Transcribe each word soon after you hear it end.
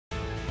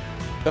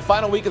The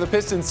final week of the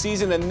Pistons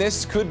season, and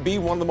this could be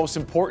one of the most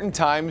important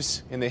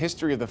times in the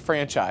history of the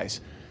franchise.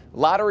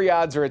 Lottery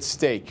odds are at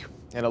stake,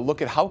 and a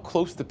look at how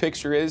close the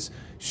picture is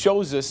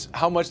shows us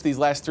how much these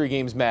last three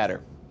games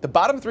matter. The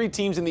bottom three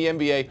teams in the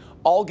NBA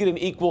all get an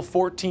equal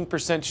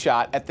 14%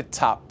 shot at the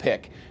top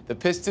pick. The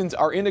Pistons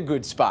are in a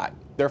good spot.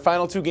 Their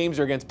final two games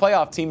are against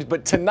playoff teams,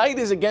 but tonight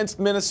is against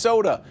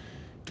Minnesota.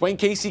 Dwayne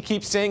Casey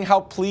keeps saying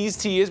how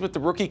pleased he is with the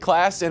rookie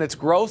class and its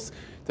growth.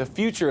 The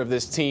future of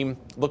this team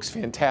looks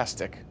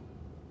fantastic.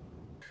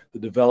 The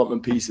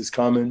development piece is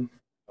coming.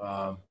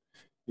 At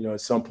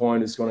some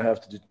point it's going to have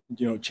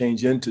to,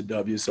 change into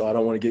W. So I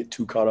don't want to get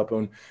too caught up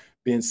on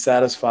being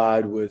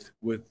satisfied with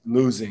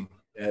losing,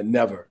 and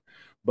never.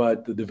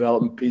 But the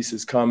development piece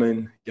is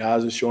coming.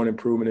 Guys are showing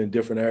improvement in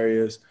different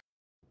areas.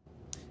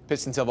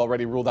 Pistons have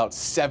already ruled out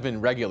 7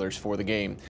 regulars for the game.